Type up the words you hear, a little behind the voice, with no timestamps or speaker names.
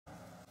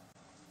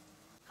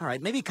All right,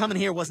 maybe coming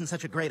here wasn't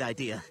such a great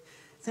idea.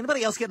 Is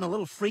anybody else getting a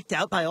little freaked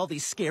out by all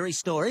these scary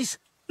stories?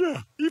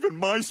 Yeah, even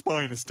my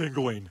spine is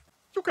tingling.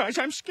 You guys,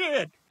 I'm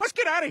scared. Let's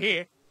get out of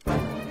here.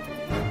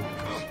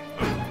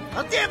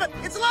 Oh, damn it!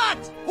 It's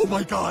locked! Oh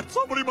my God,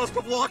 somebody must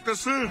have locked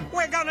us in.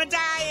 We're gonna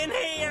die in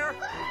here!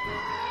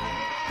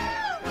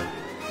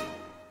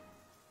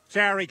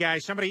 Sorry,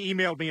 guys. Somebody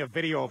emailed me a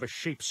video of a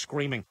sheep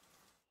screaming.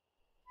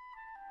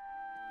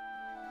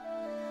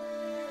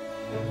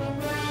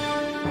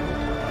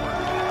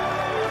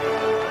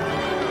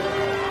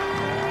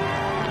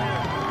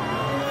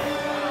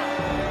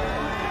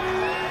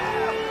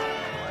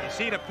 You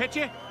see the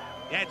picture?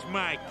 That's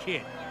my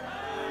kid.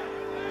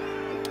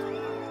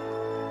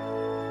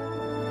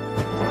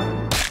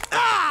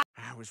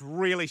 That was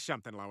really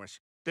something, Lois.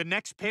 The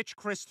next pitch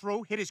Chris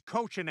threw hit his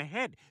coach in the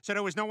head, so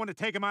there was no one to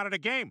take him out of the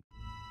game.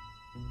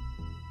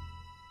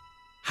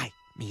 Hi,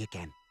 me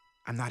again.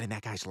 I'm not in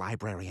that guy's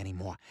library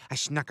anymore. I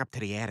snuck up to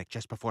the attic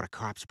just before the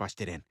cops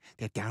busted in.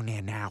 They're down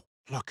there now.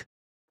 Look.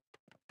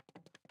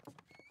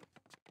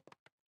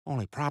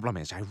 Only problem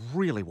is I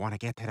really want to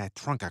get to that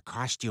trunk of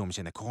costumes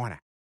in the corner.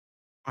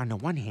 On the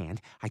one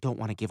hand, I don't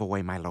want to give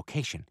away my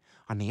location.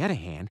 On the other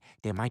hand,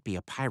 there might be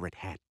a pirate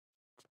hat.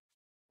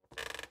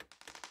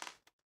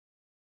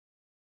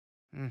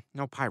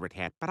 No pirate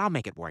hat, but I'll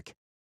make it work.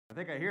 I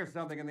think I hear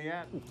something in the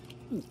attic.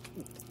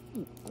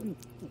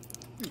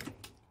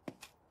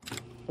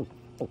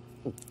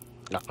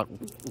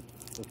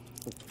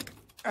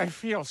 I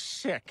feel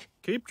sick.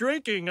 Keep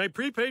drinking. I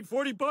prepaid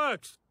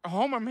 $40.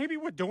 Homer, maybe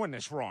we're doing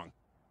this wrong.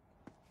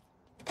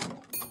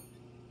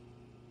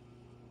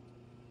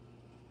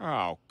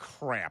 Oh,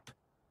 crap.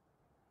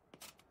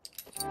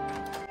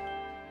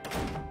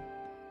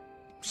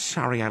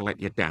 Sorry I let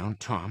you down,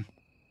 Tom.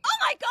 Oh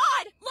my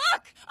God!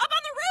 Look! Up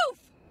on the roof!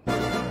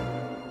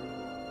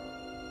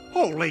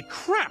 Holy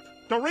crap!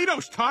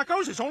 Doritos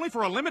Tacos is only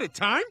for a limited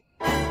time?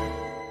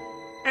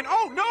 And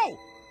oh no!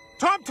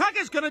 Tom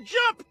Tucker's gonna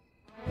jump!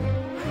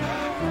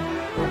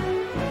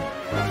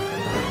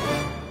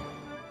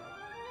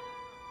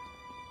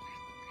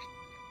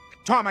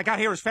 Tom, I got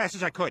here as fast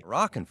as I could.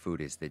 Rockin'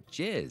 food is the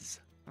jizz.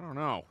 I don't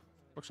know.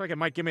 Looks like it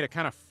might give me the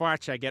kind of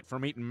farts I get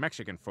from eating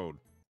Mexican food.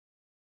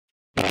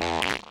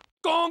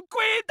 Con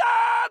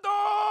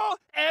cuidado!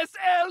 Es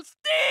el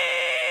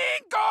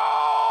stingo!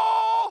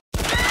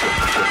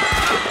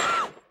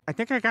 I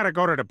think I gotta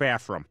go to the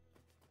bathroom.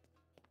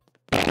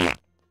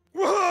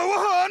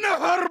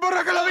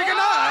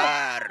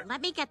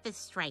 Let me get this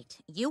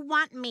straight. You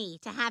want me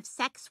to have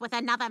sex with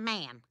another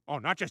man? Oh,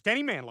 not just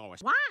any man,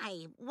 Lois.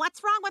 Why?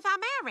 What's wrong with our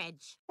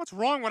marriage? What's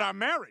wrong with our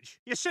marriage?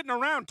 You're sitting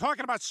around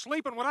talking about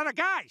sleeping with other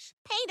guys.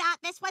 Peter,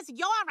 this was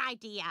your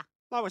idea.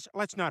 Lois,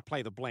 let's not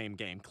play the blame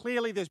game.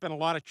 Clearly, there's been a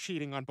lot of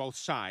cheating on both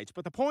sides,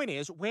 but the point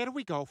is, where do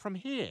we go from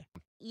here?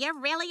 You're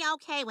really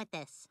okay with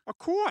this? Of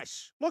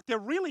course. Look, there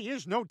really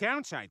is no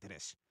downside to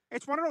this.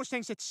 It's one of those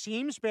things that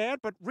seems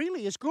bad, but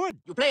really is good.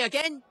 You play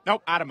again?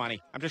 Nope, out of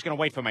money. I'm just gonna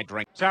wait for my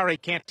drink. Sorry,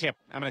 can't tip.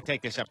 I'm gonna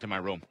take this up to my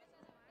room.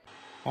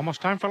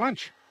 Almost time for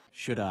lunch.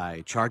 Should I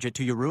charge it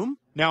to your room?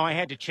 No, I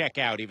had to check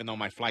out, even though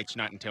my flight's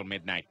not until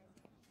midnight.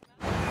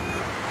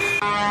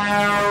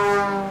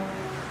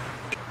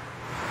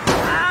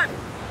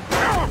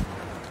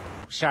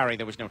 Sorry,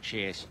 there was no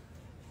chairs.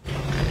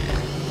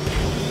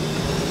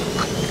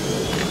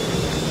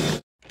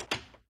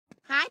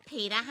 Hi,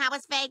 Peter. How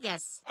was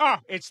Vegas? Oh,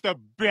 it's the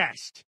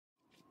best.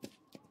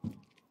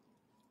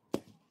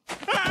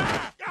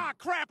 Ah,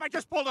 crap, I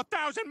just pulled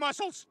 1,000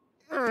 muscles.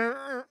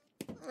 Oh,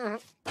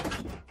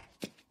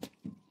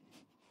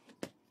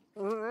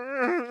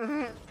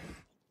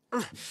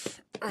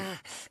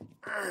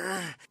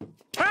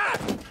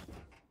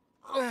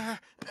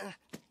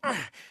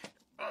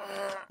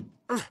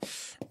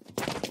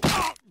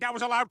 that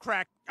was a loud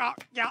crack.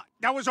 Yeah,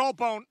 that was all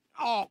bone.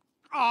 Oh,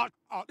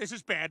 this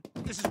is bad.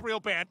 This is real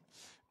bad.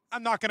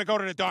 I'm not gonna go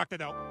to the doctor,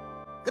 though.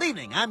 Good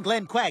evening, I'm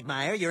Glenn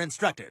Quagmire, your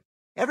instructor.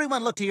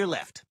 Everyone look to your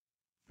left.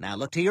 Now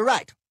look to your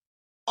right.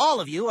 All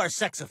of you are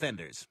sex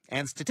offenders,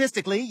 and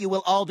statistically, you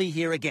will all be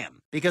here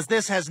again, because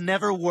this has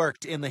never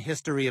worked in the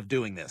history of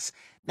doing this.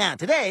 Now,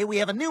 today, we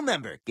have a new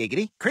member,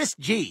 giggity, Chris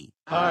G.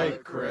 Hi,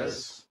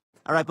 Chris.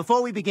 All right,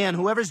 before we begin,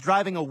 whoever's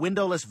driving a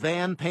windowless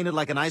van painted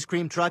like an ice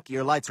cream truck,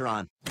 your lights are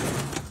on.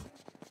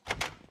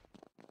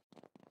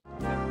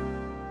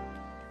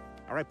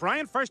 All right,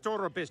 Brian, first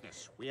order of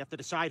business. We have to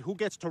decide who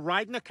gets to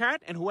ride in the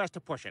cart and who has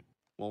to push it.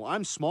 Well,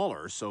 I'm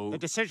smaller, so... The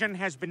decision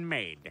has been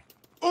made.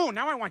 Oh,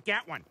 now I want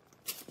that one.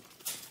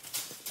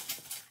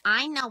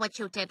 I know what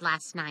you did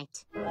last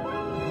night.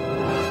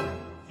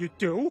 You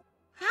do?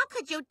 How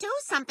could you do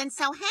something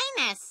so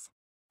heinous?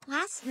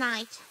 Last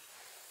night,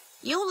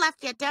 you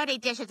left your dirty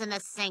dishes in the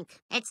sink.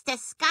 It's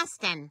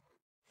disgusting.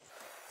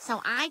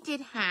 So I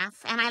did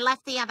half, and I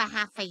left the other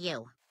half for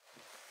you.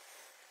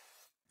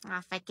 Oh,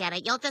 forget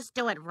it. You'll just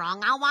do it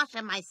wrong. I'll wash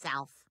it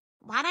myself.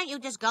 Why don't you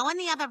just go in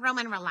the other room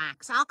and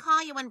relax? I'll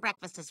call you when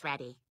breakfast is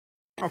ready.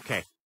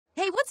 Okay.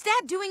 Hey, what's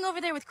Dad doing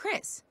over there with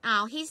Chris?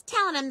 Oh, he's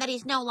telling him that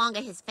he's no longer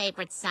his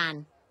favorite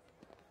son.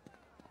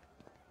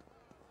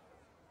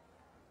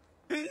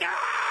 Hey,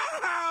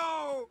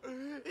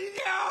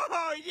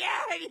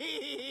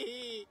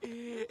 Daddy!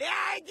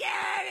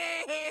 Daddy!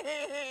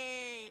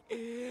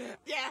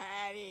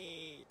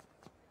 Daddy!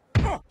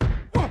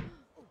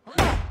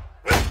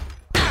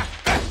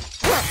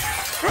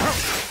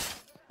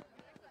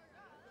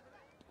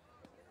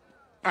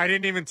 I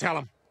didn't even tell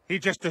him. He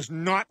just does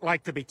not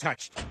like to be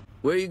touched.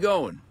 Where you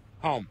going?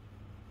 Home.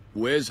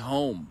 Where's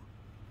home?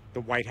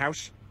 The White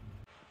House.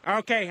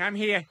 Okay, I'm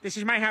here. This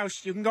is my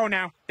house. You can go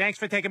now. Thanks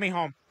for taking me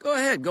home. Go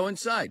ahead, go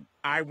inside.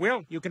 I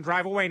will. You can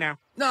drive away now.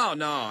 No,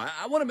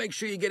 I want to make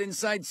sure you get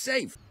inside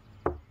safe.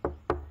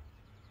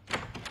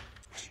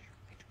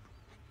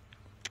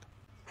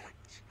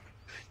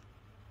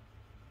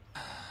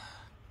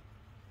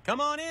 Come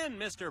on in,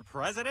 Mr.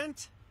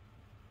 President.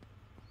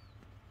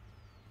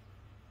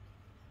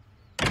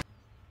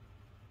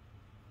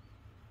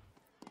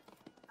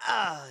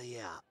 Ah,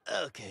 yeah.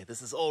 Okay,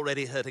 this is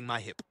already hurting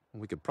my hip.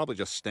 We could probably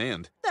just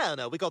stand.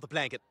 No, we got the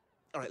blanket.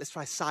 All right, let's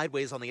try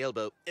sideways on the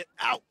elbow.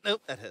 Ow!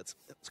 Nope, that hurts.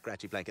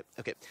 Scratchy blanket.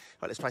 Okay. All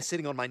right, let's try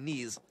sitting on my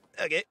knees.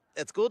 Okay,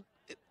 that's good.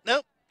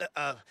 Nope.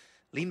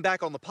 Lean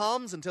back on the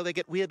palms until they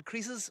get weird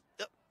creases.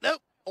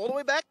 Nope. All the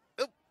way back.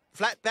 Nope.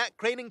 Flat back,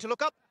 craning to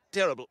look up.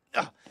 Terrible.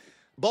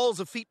 Balls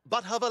of feet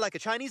butt hover like a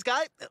Chinese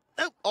guy.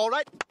 Nope. All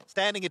right.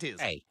 Standing it is.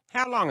 Hey,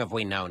 how long have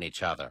we known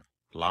each other?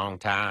 Long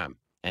time.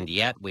 And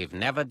yet we've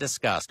never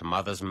discussed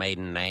mother's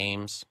maiden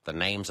names, the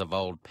names of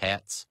old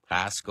pets,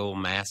 high school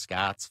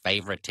mascots,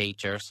 favorite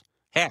teachers.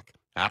 Heck,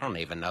 I don't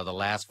even know the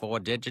last 4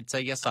 digits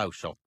of your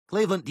social.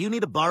 Cleveland, do you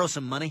need to borrow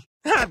some money?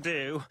 I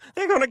do.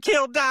 They're gonna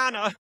kill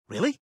Dinah.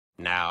 Really?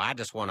 No, I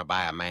just want to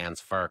buy a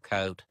man's fur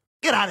coat.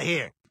 Get out of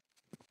here.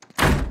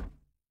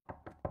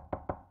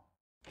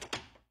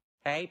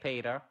 Hey,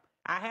 Peter.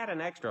 I had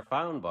an extra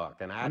phone book,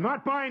 and I'm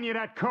not buying you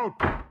that coat.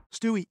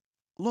 Stewie,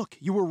 look,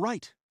 you were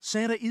right.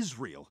 Santa is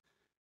real,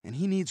 and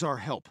he needs our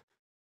help.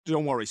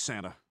 Don't worry,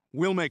 Santa.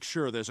 We'll make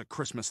sure there's a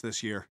Christmas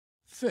this year.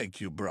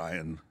 Thank you,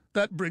 Brian.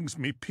 That brings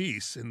me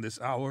peace in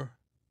this hour.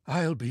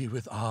 I'll be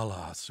with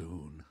Allah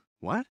soon.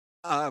 What?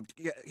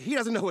 He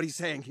doesn't know what he's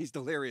saying. He's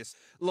delirious.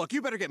 Look,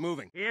 you better get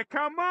moving. Here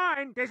come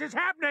mine. This is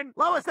happening.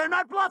 Lois, they're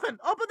not bluffing.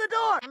 Open the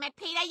door. Damn it,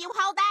 Peter, you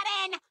hold that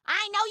in.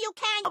 I know you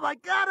can. Oh, my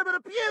God, I'm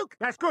gonna puke.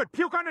 That's good.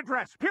 Puke on the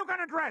dress. Puke on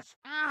the dress.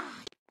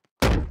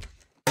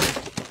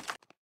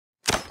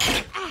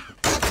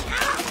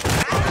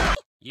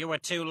 You were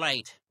too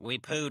late. We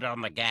pooed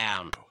on the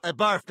gown. I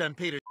barfed on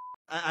Peter.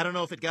 I don't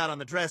know if it got on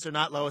the dress or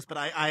not, Lois, but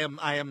I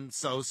am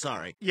so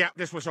sorry. Yeah,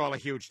 this was all a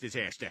huge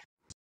disaster.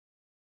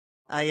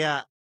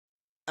 I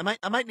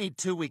might need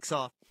 2 weeks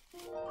off.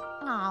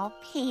 Oh,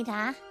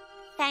 Peter.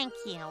 Thank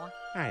you.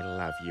 I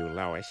love you,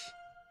 Lois.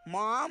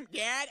 Mom,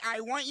 Dad, I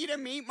want you to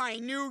meet my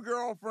new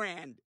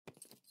girlfriend.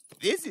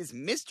 This is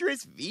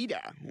Mistress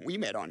Vida. We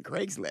met on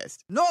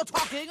Craigslist. No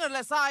talking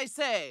unless I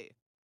say.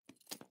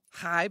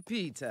 Hi,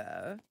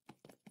 Peter.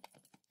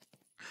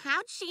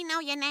 How'd she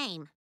know your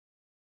name?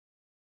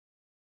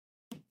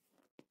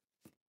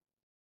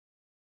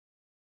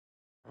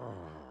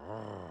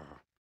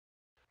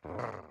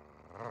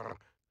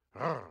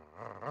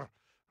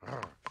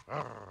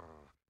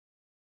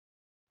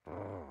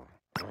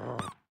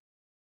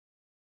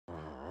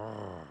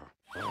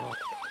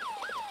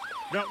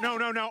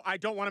 No. I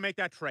don't want to make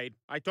that trade.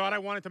 I thought I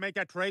wanted to make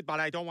that trade, but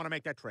I don't want to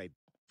make that trade.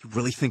 You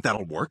really think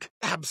that'll work?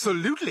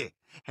 Absolutely.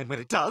 And when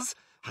it does,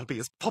 I'll be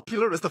as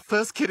popular as the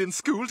first kid in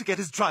school to get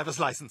his driver's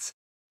license.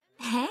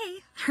 Hey,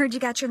 heard you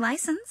got your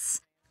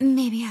license.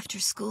 Maybe after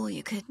school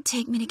you could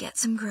take me to get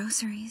some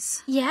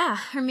groceries. Yeah,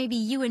 or maybe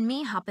you and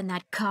me hop in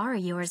that car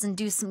of yours and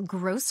do some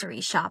grocery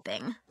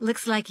shopping.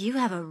 Looks like you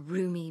have a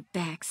roomy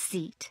back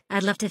seat.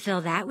 I'd love to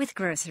fill that with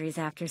groceries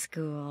after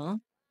school.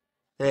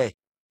 Hey,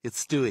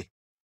 it's Stewie.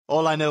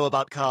 All I know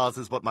about cars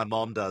is what my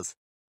mom does.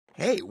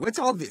 Hey, what's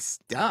all this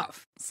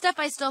stuff? Stuff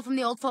I stole from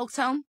the old folks'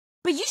 home.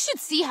 But you should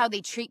see how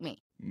they treat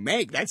me.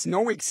 Meg, that's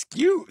no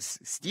excuse.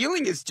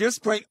 Stealing is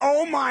just plain.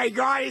 Oh my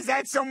God, is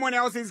that someone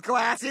else's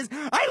glasses?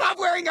 I love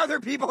wearing other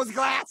people's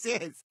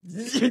glasses.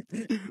 Do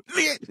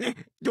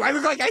I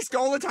look like I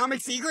stole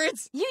Atomic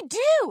Secrets? You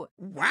do.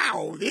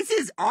 Wow, this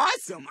is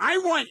awesome. I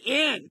want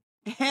in.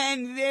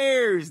 And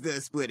there's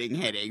the splitting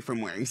headache from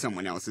wearing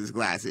someone else's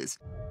glasses.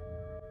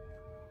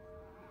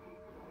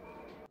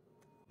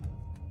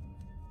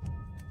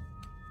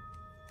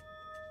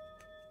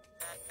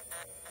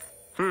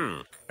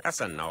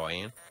 That's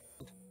annoying.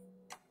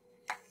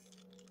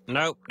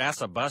 Nope,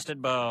 that's a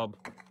busted bulb.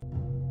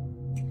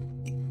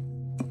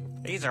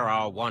 These are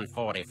all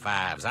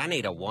 145s. I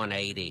need a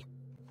 180.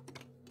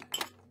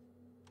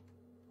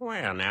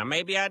 Well, now,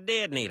 maybe I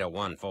did need a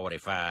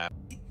 145.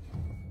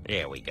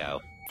 There we go.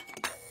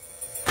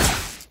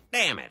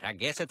 Damn it, I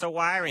guess it's a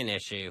wiring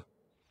issue.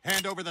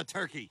 Hand over the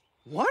turkey.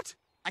 What?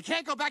 I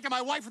can't go back to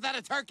my wife without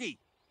a turkey.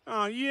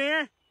 Oh,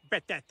 yeah?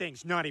 Bet that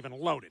thing's not even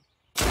loaded.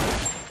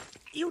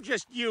 You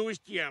just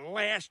used your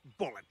last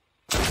bullet.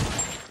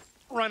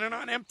 Running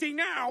on empty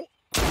now.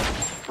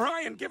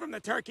 Brian, give him the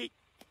turkey.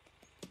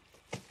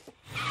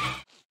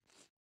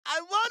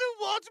 I want to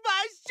watch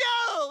my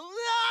show!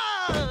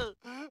 No!